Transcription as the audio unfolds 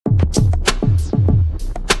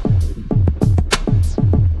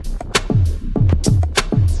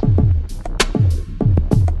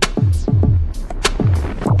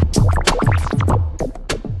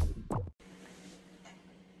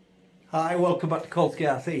Hi, welcome back to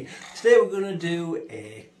XJT. Today we're going to do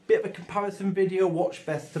a bit of a comparison video, what's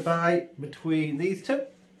best to buy between these two.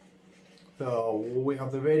 So we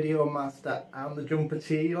have the Radiomaster and the Jumper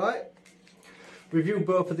T-Lite. Reviewed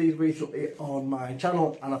both of these recently on my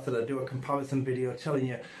channel and I thought I'd do a comparison video telling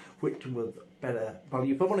you which was better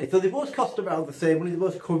value for money. So they both cost around the same money, they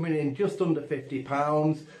both coming in just under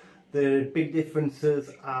 £50. The big differences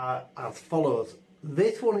are as follows.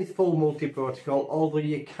 This one is full multi-protocol, although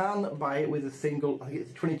you can buy it with a single, I think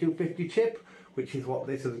it's a 2250 chip, which is what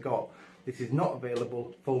this has got. This is not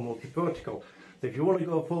available full multi-protocol. So if you want to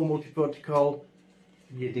go full multi-protocol,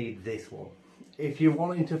 you need this one. If you're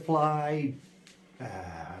wanting to fly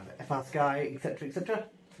FR Sky, etc.,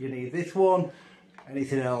 you need this one.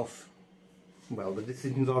 Anything else, well, the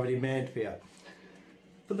decision's already made for you.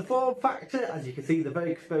 For the form factor, as you can see, they're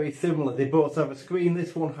very similar. They both have a screen.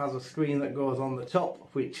 This one has a screen that goes on the top,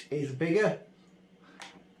 which is bigger.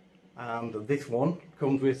 And this one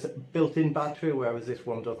comes with built-in battery, whereas this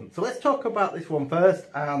one doesn't. So let's talk about this one first,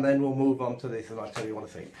 and then we'll move on to this and I'll tell you what I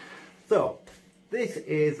think. So, this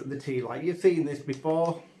is the T-Lite. You've seen this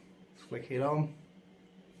before. Flick it on.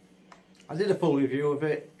 I did a full review of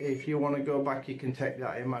it. If you want to go back, you can check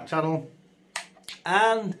that in my channel.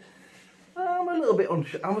 And I'm a little bit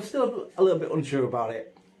unsure. I'm still a little bit unsure about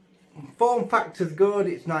it. Form factor's good.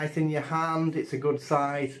 It's nice in your hand. It's a good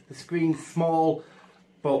size. The screen's small,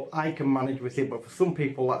 but I can manage with it. But for some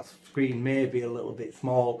people, that screen may be a little bit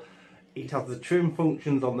small. It has the trim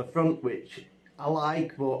functions on the front, which I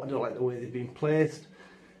like, but I don't like the way they've been placed.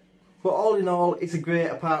 But all in all, it's a great,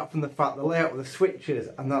 apart from the fact the layout of the switches,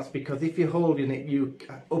 and that's because if you're holding it,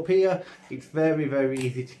 up here, it's very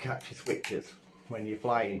easy to catch your switches when you're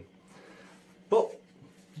flying. But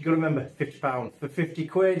you've got to remember, £50 for 50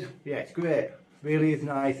 quid, yeah, it's great, really is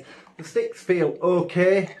nice. The sticks feel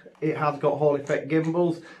okay. It has got Hall effect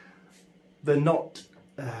gimbals. They're not,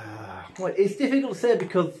 well, it's difficult to say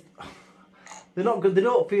because they're not good. They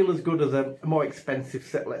don't feel as good as a more expensive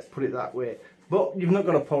set, let's put it that way. But you've not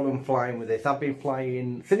got a problem flying with this. I've been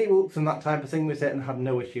flying cine whoops and that type of thing with it and had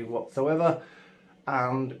no issue whatsoever.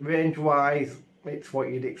 And range wise, it's what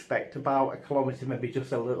you'd expect, about a kilometre, maybe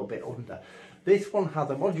just a little bit under. This one has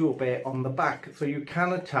a module bay on the back, so you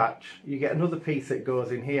can attach, you get another piece that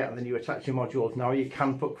goes in here and then you attach your modules. Now you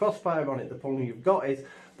can put Crossfire on it. The problem you've got is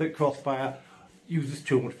that Crossfire uses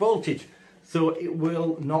too much voltage, so it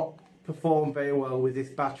will not perform very well with this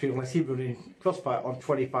battery unless you're running Crossfire on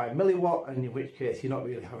 25 milliwatt, and in which case you're not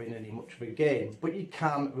really having any much of a gain. But you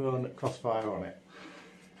can run Crossfire on it.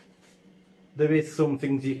 There is some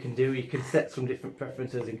things you can do. You can set some different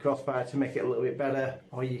preferences in Crossfire to make it a little bit better,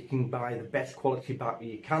 or you can buy the best quality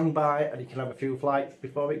battery you can buy and you can have a few flights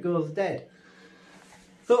before it goes dead.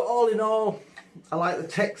 So all in all, I like the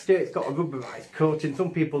texture. It's got a rubberized coating.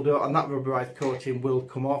 Some people don't, and that rubberized coating will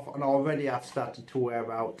come off, and already I've started to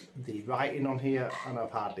wear out the writing on here and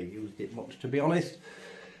I've hardly used it much, to be honest.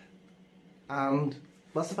 And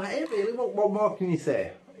that's about it really. What more can you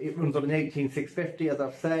say? It runs on an 18650, as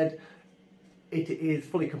I've said. It is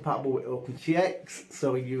fully compatible with OpenTX,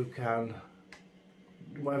 so you can,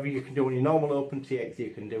 whatever you can do on your normal OpenTX,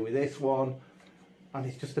 you can do with this one, and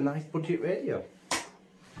it's just a nice budget radio.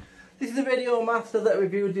 This is a Radiomaster that I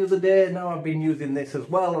reviewed the other day. Now I've been using this as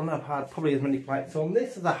well, and I've had probably as many flights on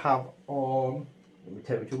this as I have on, let me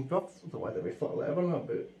take my jumper off, otherwise I'll be flat later on, I'll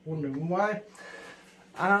be wondering why.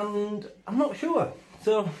 And I'm not sure.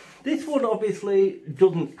 So this one obviously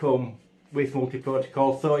doesn't come with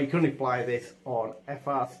multi-protocol, so you can only fly this on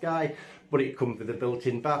FR Sky, but it comes with a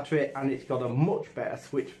built-in battery and it's got a much better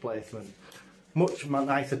switch placement, much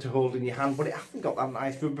nicer to hold in your hand, but it hasn't got that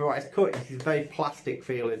nice rubberized coating. It's very plastic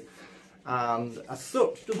feeling, and as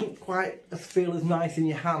such doesn't quite feel as nice in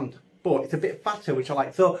your hand, but it's a bit fatter, which I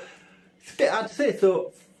like. So it's a bit hard to say.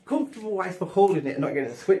 So comfortable wise for holding it and not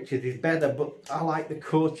getting the switches is better, but I like the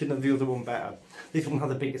coating of the other one better. This one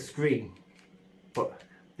has a bigger screen, but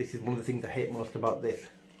this is one of the things I hate most about this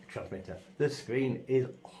transmitter. The screen is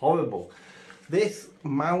horrible. This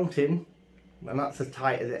mounting, and that's as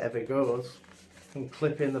tight as it ever goes, and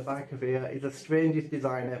clip in the back of here, is the strangest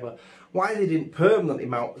design ever. Why they didn't permanently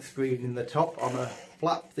mount the screen in the top on a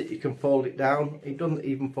flap that you can fold it down. It doesn't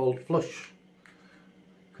even fold flush,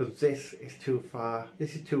 because this is too far,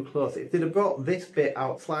 this is too close. If they'd have brought this bit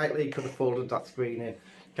out slightly, you could have folded that screen in.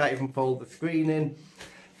 Can't even fold the screen in.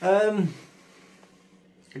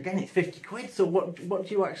 Again, it's 50 quid, so what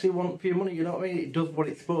do you actually want for your money? You know what I mean? It does what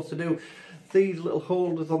it's supposed to do. These little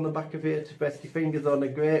holders on the back of here to rest your fingers on are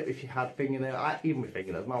great if you had fingernails. Even with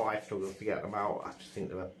fingernails, my wife struggles to get them out. I just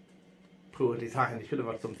think they're a poor design. They should have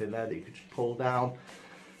had something there that you could just pull down.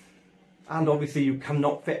 And obviously you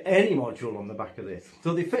cannot fit any module on the back of this.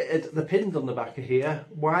 So they fitted the pins on the back of here.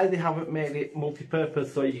 Why they haven't made it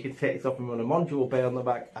multi-purpose so you can take this off and run a module bay on the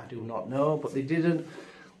back, I do not know, but they didn't.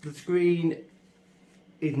 The screen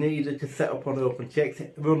is needed to set up on OpenTX.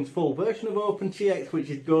 It runs full version of OpenTX, which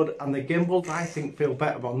is good, and the gimbals I think feel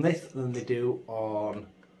better on this than they do on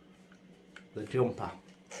the Jumper.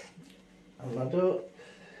 And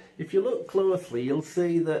if you look closely, you'll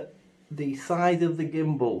see that the size of the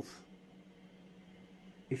gimbals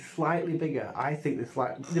is slightly bigger. I think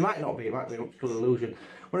they might not be, it might be an optical illusion.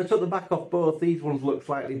 When I took the back off both, these ones look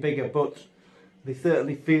slightly bigger, but they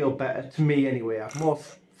certainly feel better, to me anyway. I have more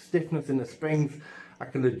stiffness in the springs, I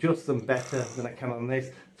can adjust them better than I can on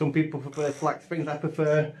this. Some people prefer slack springs, I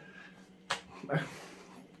prefer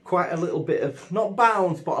quite a little bit of, not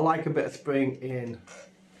bounce, but I like a bit of spring in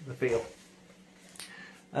the feel.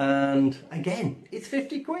 And again, it's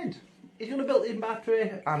 50 quid. It's got a built-in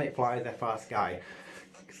battery and it flies FR Sky.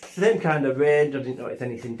 Same kind of range, I didn't notice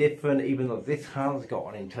anything different, even though this has got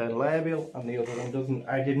an internal aerial and the other one doesn't.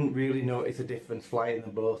 I didn't really notice a difference flying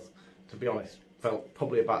them both, to be honest. Felt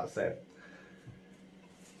probably about the same.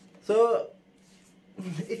 So,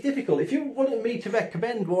 it's difficult. If you wanted me to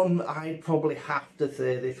recommend one, I'd probably have to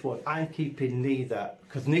say this one. I'm keeping neither,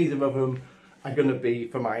 because neither of them are going to be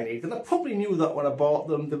for my needs. And I probably knew that when I bought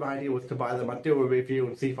them. The idea was to buy them, I'd do a review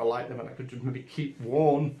and see if I liked them, and I could just maybe keep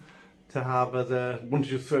one to have as a one to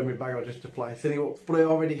just throw in my bag or just to fly silly ups. But I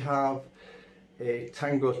already have a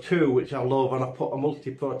Tango 2 which I love, and I put a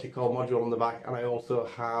multi-protocol module on the back, and I also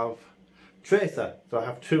have Tracer, so I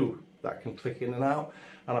have two that can click in and out,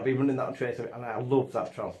 and I've been running that on Tracer and I love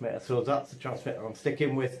that transmitter, so that's the transmitter I'm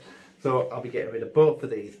sticking with. So I'll be getting rid of both of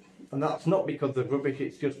these, and that's not because they're rubbish,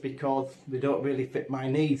 it's just because they don't really fit my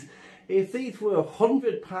needs. If these were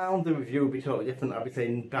 £100, the review would be totally different. I'd be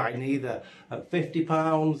saying buy neither. At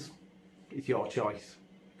 £50, it's your choice.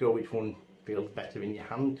 Go which one feels better in your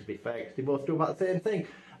hand, to be fair, because they both do about the same thing.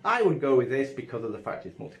 I would go with this because of the fact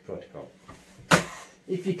it's multi-protocol.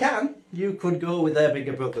 If you can, you could go with their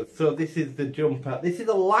bigger brothers. So this is the Jumper. This is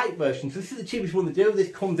a light version, so this is the cheapest one to do.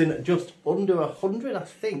 This comes in at just under 100, I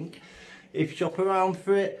think, if you shop around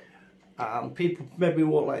for it. People maybe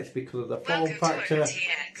won't like this because of the form factor.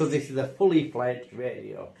 So this is a fully fledged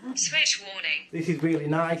radio. Switch warning. This is really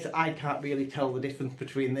nice. I can't really tell the difference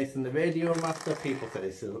between this and the Radiomaster. People say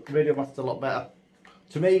this is Radiomaster a lot better.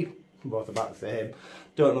 To me, both about the same.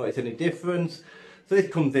 Don't notice any difference. So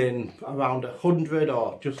this comes in around 100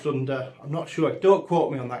 or just under. I'm not sure. Don't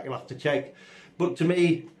quote me on that. You'll have to check. But to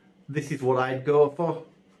me, this is what I'd go for.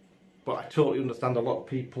 But I totally understand a lot of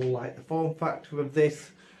people like the form factor of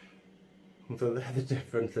this. So they're the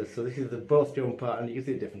differences. So this is the both Jumper, and you can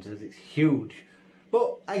see the differences. It's huge,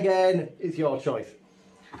 but again, it's your choice.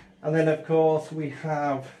 And then of course we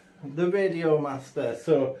have the Radiomaster,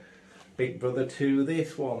 so big brother to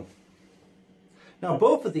this one. Now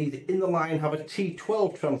both of these in the line have a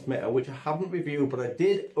T12 transmitter, which I haven't reviewed, but I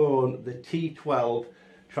did own the T12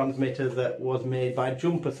 transmitter that was made by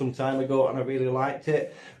Jumper some time ago, and I really liked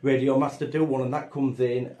it. Radiomaster do one, and that comes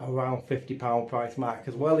in around £50 price mark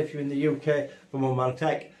as well. If you're in the UK from One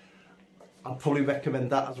Tech, I'd probably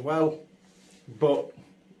recommend that as well. But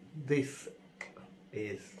this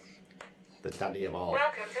is the daddy of all.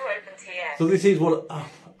 Welcome to OpenTX. So this is what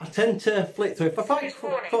I tend to flick. So if I find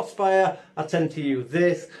Crossfire, I tend to use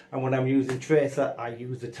this, and when I'm using Tracer, I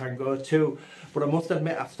use the Tango 2. But I must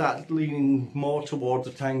admit, I've started leaning more towards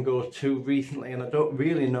the Tango 2 recently, and I don't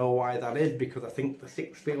really know why that is, because I think the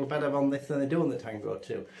sticks feel better on this than they do on the Tango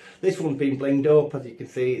 2. This one's been blinged up, as you can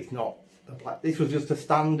see. It's not the black. This was just a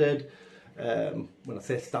standard. When I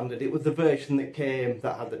say standard, it was the version that came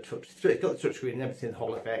that had the touch. It's got the touchscreen and everything,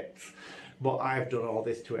 Hall effects. But I've done all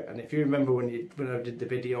this to it, and if you remember when I did the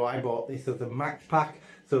video, I bought this as a max pack.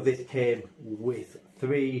 So this came with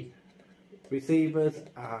 3 receivers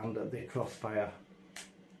and the Crossfire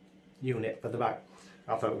unit for the back.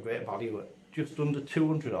 I thought it was great value at just under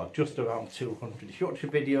 200 or just around 200. If you watch the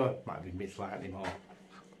video, it might have been slightly more.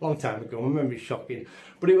 Long time ago, my memory's shocking,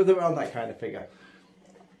 but it was around that kind of figure.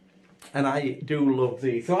 And I do love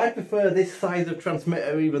these. So I prefer this size of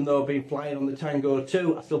transmitter, even though I've been flying on the Tango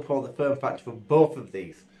 2. I still prefer the form factor for both of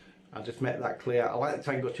these. I'll just make that clear. I like the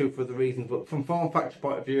Tango 2 for the reasons, but from form factor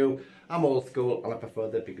point of view, I'm old school and I prefer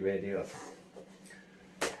the big radios.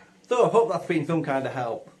 So I hope that's been some kind of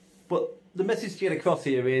help. But the message to get across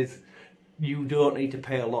here is, you don't need to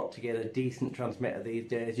pay a lot to get a decent transmitter these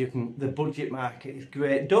days. You can. The budget market is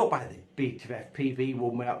great. Don't buy the B2F PV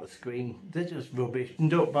one without the screen. They're just rubbish. And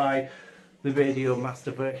don't buy the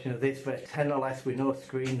Radiomaster version of this for 10 or less with no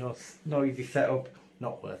screen, no easy setup.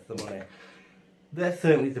 Not worth the money. they're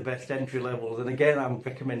certainly the best entry levels, and again I'm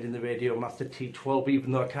recommending the Radiomaster T12,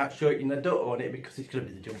 even though I can't show it and I don't own it because it's going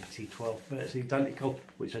to be the Jumper T12 virtually identical,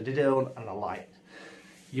 which I did own and I liked.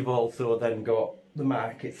 You've also then got the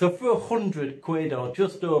market. So for 100 quid or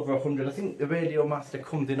just over 100, I think the Radiomaster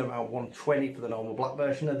comes in around 120 for the normal black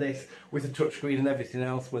version of this, with a touchscreen and everything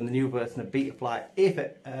else, when the new version of Betaflight, if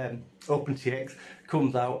OpenTX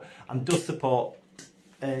comes out and does support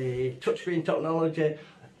a touchscreen technology,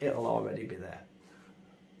 it'll already be there.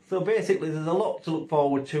 So basically there's a lot to look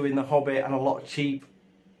forward to in the hobby, and a lot of cheap,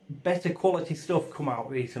 better quality stuff come out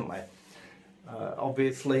recently.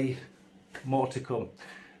 Obviously more to come.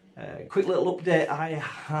 Quick little update, I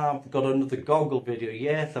have got another goggle video.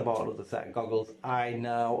 Yes, I bought another set of goggles. I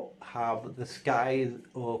now have the Skies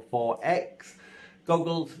 04X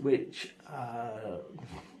goggles, which are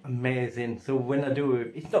amazing. So when I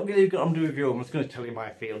do, it's not really going to do a review, I'm just going to tell you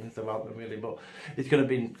my feelings about them really, but it's going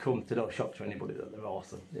to come to no shock to anybody that they're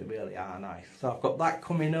awesome. They really are nice. So I've got that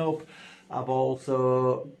coming up. I've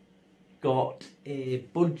also got a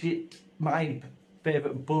budget, my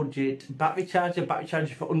favourite budget battery charger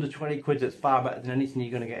for under 20 quid. That's far better than anything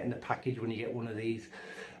you're going to get in the package when you get one of these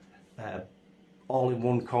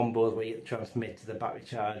all-in-one combos where you transmit to the battery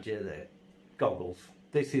charger, the goggles.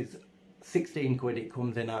 This is 16 quid it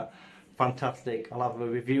comes in at. Fantastic. I'll have a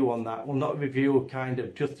review on that. Well, not a review, kind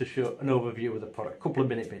of just to show an overview of the product, couple of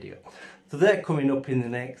minute video. So they're coming up in the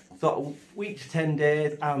next sort of week to 10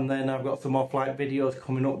 days, and then I've got some off-flight videos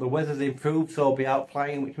coming up. The weather's improved, so I'll be out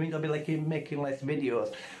flying, which means I'll be making less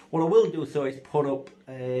videos. What I will do so is put up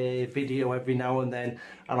a video every now and then,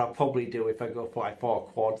 and I'll probably do, if I go fly 4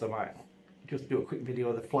 quads, I might just do a quick video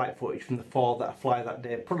of the flight footage from the 4 that I fly that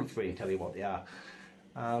day, put on screen, tell you what they are,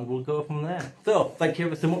 and we'll go from there. So thank you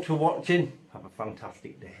ever so much for watching. Have a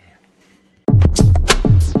fantastic day.